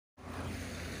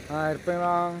Air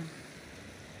pengang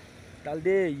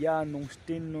dalde ya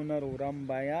nungstin no na roram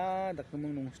baya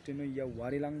dakmung nungstin no ya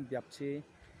warilang biapche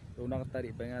rona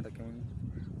tari baya dakmung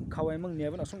khawai mung ne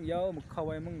ban asung ya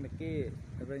khawai mung neke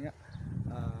banya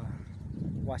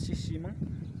wasisi mung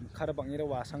khara bangira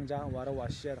wasangja wara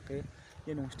wasya rake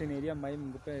ye nungstin area mai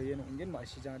mung pe ye nungen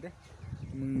masi jang de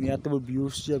mung niat bo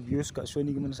views ya views ka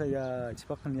soni gimana saya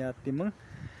cipak niat timung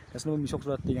kasno misok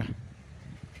surat tinga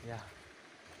ya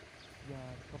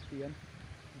kopian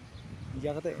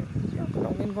ya kata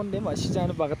nongin kon dem masih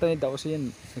jangan pakatan da alsa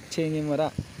nikchenga mara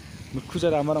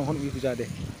mukhuja ramarang hon uja de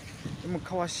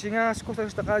mukhawasinga skota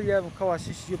staka ya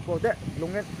mukhawasi sipo de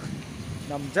longen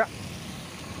namja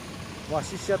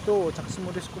wasisya to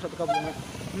chaksmode skota ka longen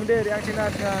minde yang china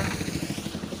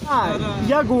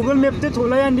ya Google Map te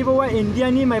tholayan di bawa India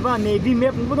ni mai ba Navy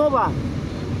map ngono ba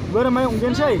ber mai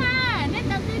ungen sai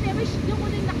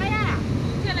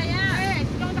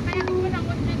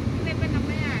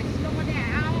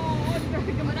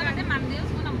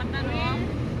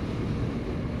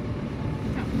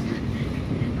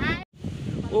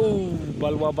oh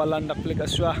balwa balandak plek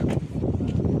aswa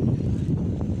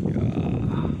ya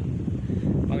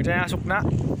magjaya sukna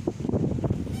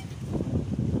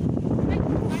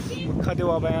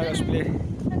kadewa baya asple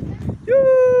yu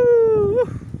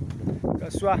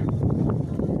kaswa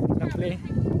naple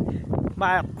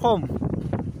ma khom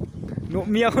no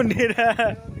mia kondira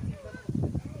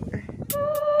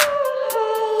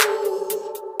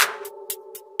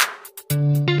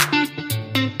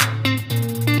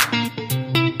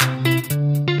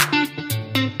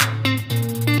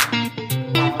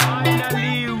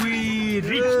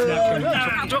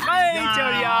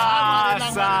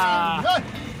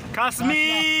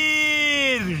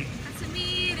Kashmir,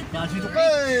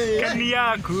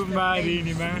 Kanyakumari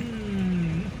ni mah.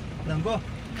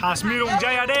 Kashmir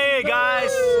ungjaya deh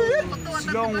guys.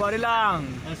 Silong warilang.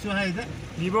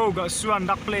 Nibo gak suan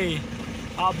dak play.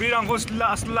 Abirang ko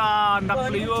sla dak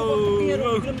play.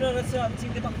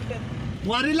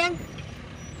 Warilang?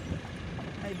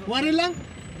 Warilang?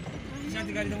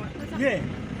 Yeah.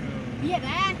 Iya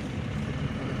kan?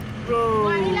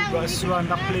 Gak suan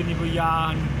dak play nibo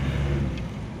yan.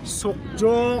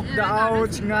 Sukjok da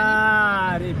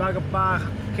alsa di bagapa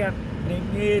ket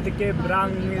ningi teke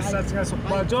brang isa nga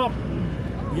sukbajok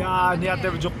ya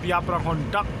niate jok pia prang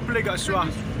hondak play gak suah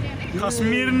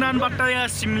Kashmir nan bataya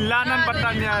Simlanan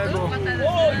batanya ibu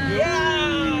Oh ya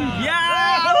ya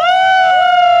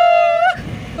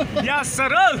ya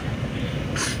seru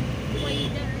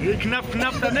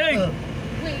knap taning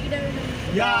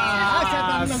ya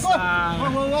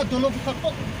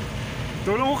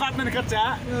tolong ukat na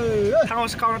kerja,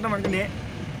 tangos kau na teman kini.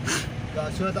 Gak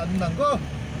sudah tak tentang ko.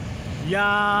 Ya,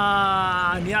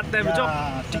 niat deh bejok.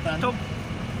 TikTok.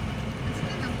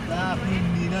 Dah,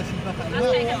 Mina siapa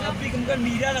kamu? Tapi kemudian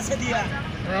Mina lah sedia.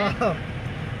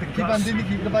 Teki bandi ni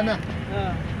ke mana?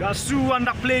 Gasu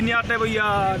andak play niat deh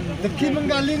bayan. Teki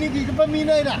menggali ni ke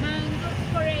Mina ida.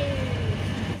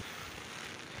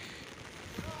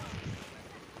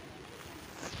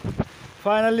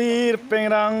 Finally,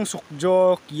 pengrang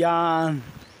sukjok yan.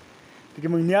 Tiki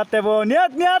meng niat tebo,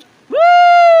 niat.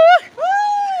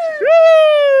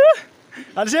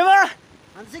 Ada siapa?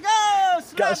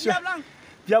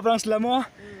 Siap lang selama.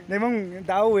 Memang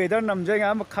tahu weather namja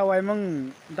ngam kawai meng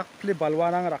dak pli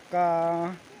balwarang rakka.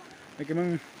 Tiki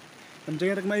meng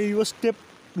namja ngam mai yo step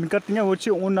mengkatnya woci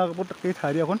ona ko tak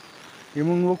thari akon.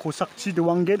 Emang wo kosak si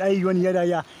duanggen ayuan ya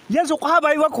daya. Ya sukha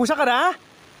bai wa kosak ada.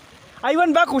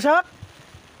 Ayuan ba kosak.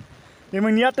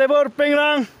 Memang niat tebor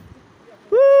pengrang.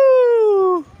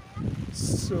 Woo!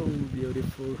 So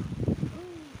beautiful.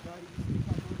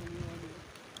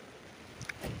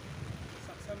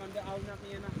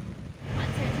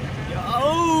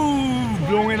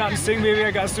 Belum enak sing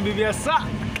bebe agak subi biasa.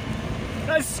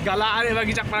 Guys, galaan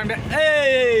bagi cak perang deh.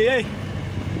 Hey.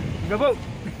 Gabo.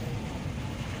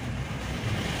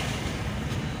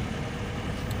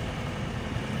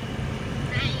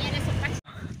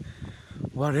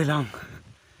 Warilang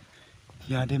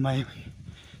ya de mai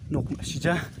nok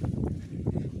masija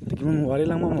tiki mong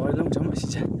warilang jam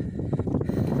masija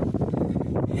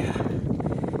ya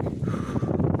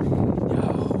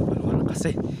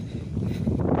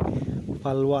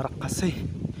palwar kasih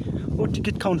oh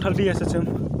tiket counter dia sacem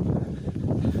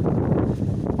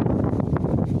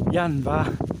yan ba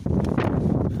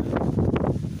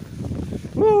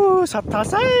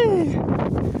satasai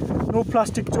no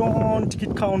plastic zone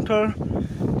ticket counter.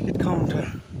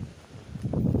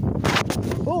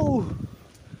 Oh,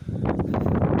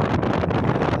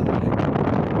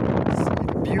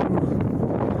 view,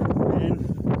 man.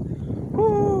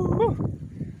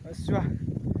 Aswa,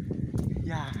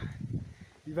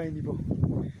 Iba ini bo.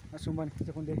 Asuman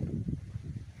sekunde.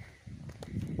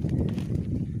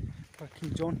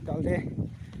 Parking zone dalde.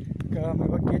 Ka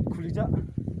maba gate khuli ja.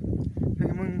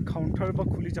 Memang counter ba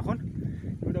khuli ja kon.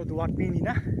 Udah duat ni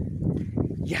na.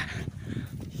 Ya.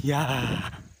 Ya.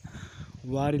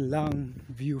 Rilang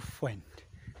viewpoint.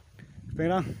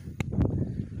 Penang.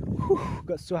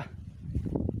 Gaswa.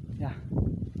 Ya.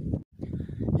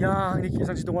 Ya, ini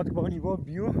kisah si tongkat kebakan ibu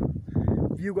view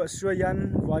gaswa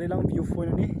yan Rilang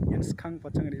viewpoint ni yan skang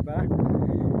pacang riba.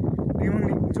 Memang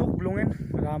ni jok belongen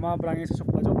rama berangin sesok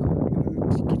pajok.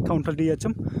 Counter dia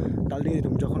cem. Dalde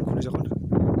dum jakon khuli jakon.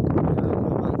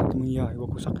 Ya,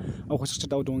 aku kusak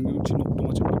tahu dong jinok dong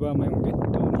macam riba main mungkin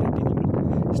tahu ni ada ni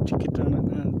sedikit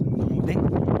deh.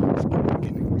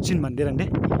 Chin mandiran deh.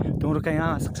 Tunggu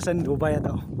kaya suksesan Dubai ya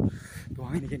tau.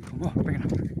 Tuang ini kan kamu pengen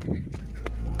apa?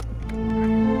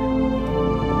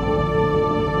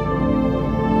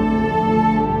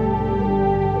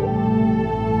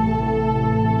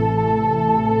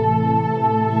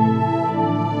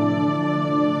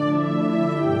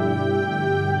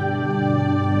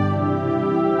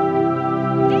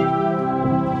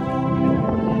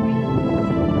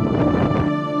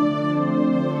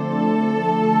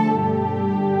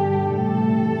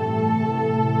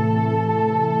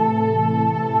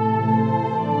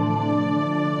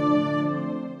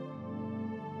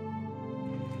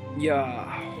 Ya.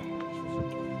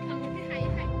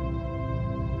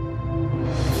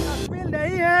 Ambil dah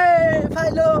hai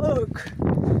look.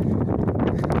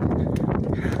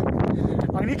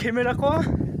 Ang ni kamera ko.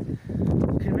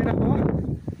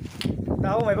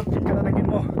 Tahu mai ba pick kana nagin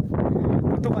mo.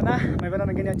 Foto kana mai ba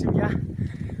nagin ya chim ya.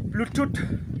 Bluetooth.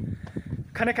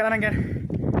 Kana nagin.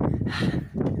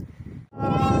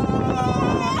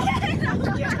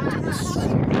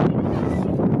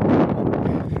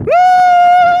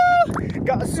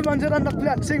 Gak semanjaran nak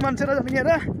lihat sing manjaran ni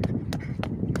ada.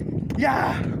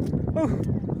 Ya.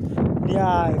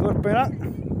 Ya, ikut perak.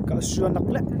 Gak suan nak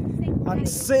lihat. An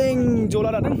sing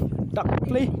jola datang. Tak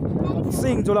play.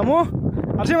 Sing jola mo.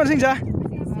 Arsing ja.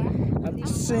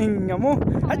 Sing kamu.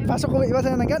 Hai pasok ko iba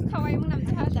sa nagan. Kawai mo nam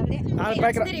ta dal de.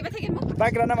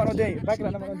 Baik rana mano deh. Baik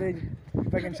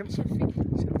and selfie.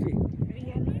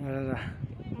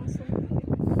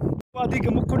 Wadi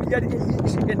gemukun jadi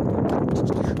sikit.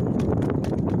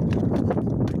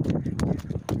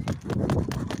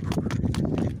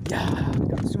 Ya,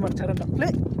 kat semua cara nak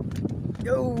play.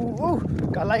 Yo,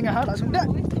 kat lain ngah tak sudah.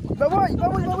 Bye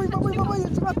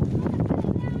cepat.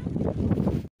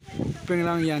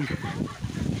 Pengelang yan.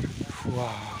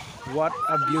 Wow, what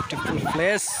a beautiful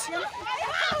place.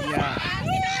 Ya.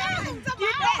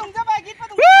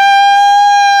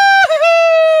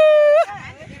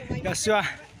 Gaswa.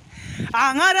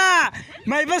 Angara,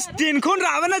 mai bas tin kun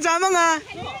rawana jamanga.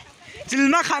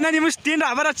 Jilma khana ni mus tin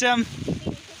rabara cham.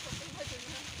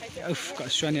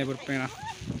 Gaswa ni berpena.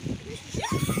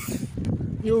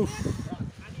 Yo.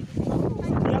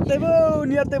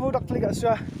 Niat tebo dak klik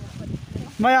gaswa.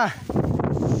 Maya.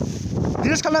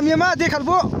 Dis kalam ya ma, de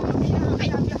kalbo.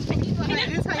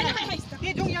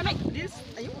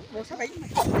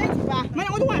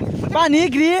 Pani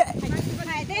gri.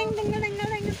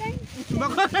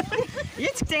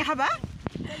 Nikchenga ba?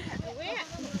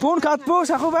 Phone kat po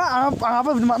sa ko ba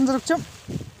apa man sa cham.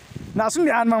 Nasung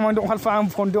dian mang dong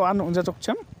phone do an on sa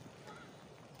cham.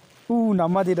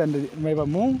 Nama di dan mai ba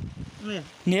mo.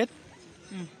 Net.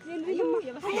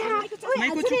 Mai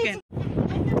ko chuken.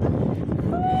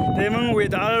 Demang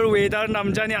weather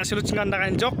namjani asilo chingan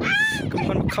dakan jok.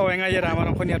 Kumpan khawai ngai ra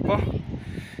marang ko niat po.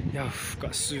 Ya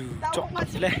kasu jok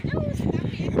le.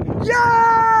 Ya!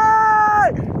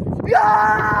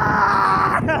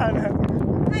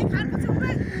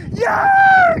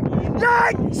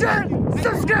 Like, share,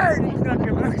 subscribe.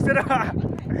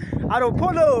 Aro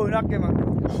follow nakke mang.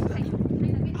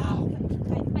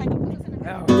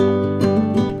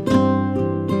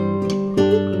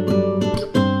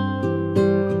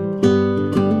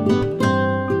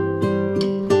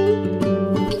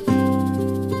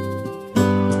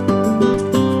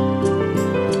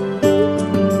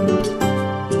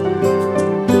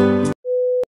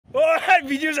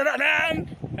 Video sana dan.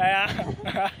 Ya.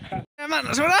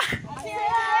 Mana sudah?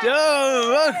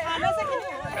 Jauh.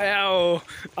 Ayo.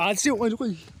 Asyik orang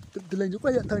juga. Telan juga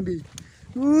ya tang di.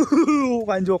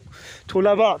 Kanjok.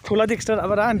 Thola dik start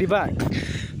apa dah di ba.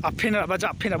 Apin apa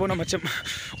nama macam.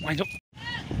 Kanjok.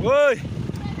 Woi.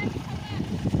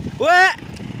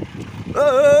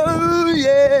 Oh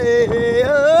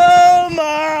yeah.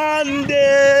 Mande.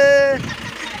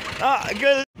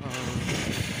 Agel.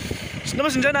 Nama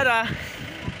senjata dah.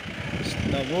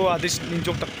 Nah, adis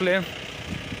ninjok tak play.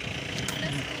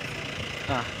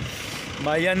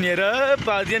 Bayan yere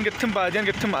badian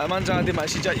getem aman jangan di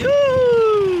masih jaya.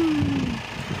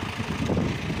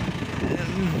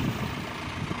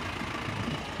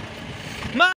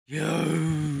 Ma yo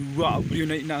wa beliau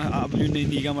naik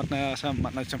ni gamat na sam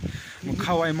mat na sam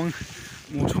mengkawai meng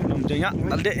musuh nam jaya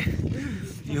talde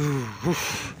yo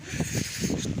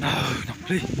nah nak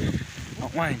beli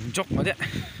nak main jok macam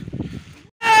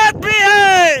आदमी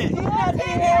है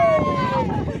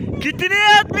कितने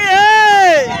आदमी है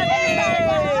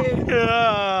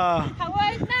हवा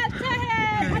इतना अच्छा है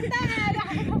ठंडा है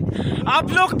आप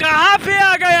लोग कहाँ पे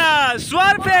आ गया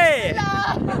स्वर पे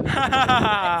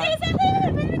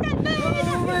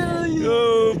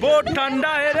बहुत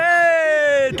ठंडा है रे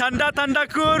ठंडा ठंडा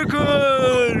kur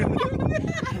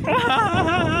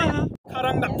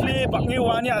Karang nakli bakni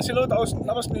wani asilo taus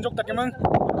nabas ninjok takemang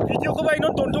video ko ba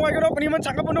inon tonton ay gano paniman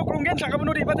sangka puno krungen sangka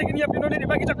puno di pati kini apino di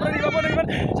pagi cakra di babo naman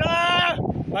sa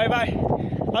bye bye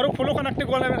aru follow ka nakti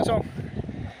ko na so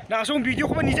nasong video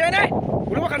ko ba ni jay na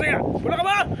ulo ba kanya ulo ka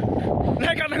ba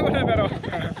na ka na ko na pero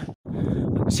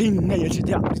sing na yesi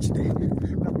dia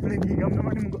nakli ni gam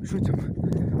naman mo shoot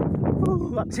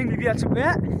sing bibiat sebe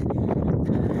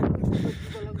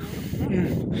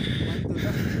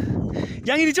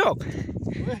yang ini cok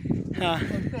ha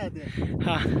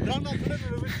ha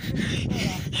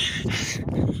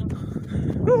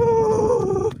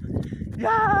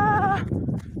ya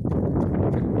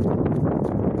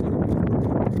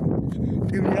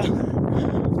dia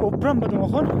opram ba dong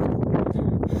kon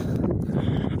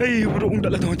bro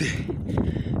undal la dong de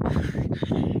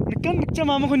nikcha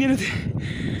mama ko ni na de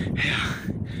ya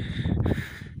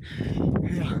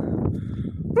ya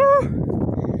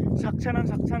saksanan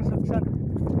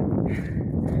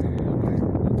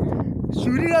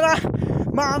Surya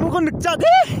mamu kon nikcha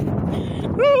de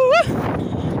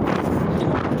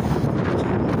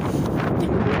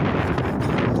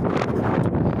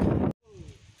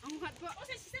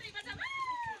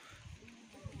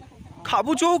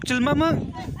Kabu cok jelma mah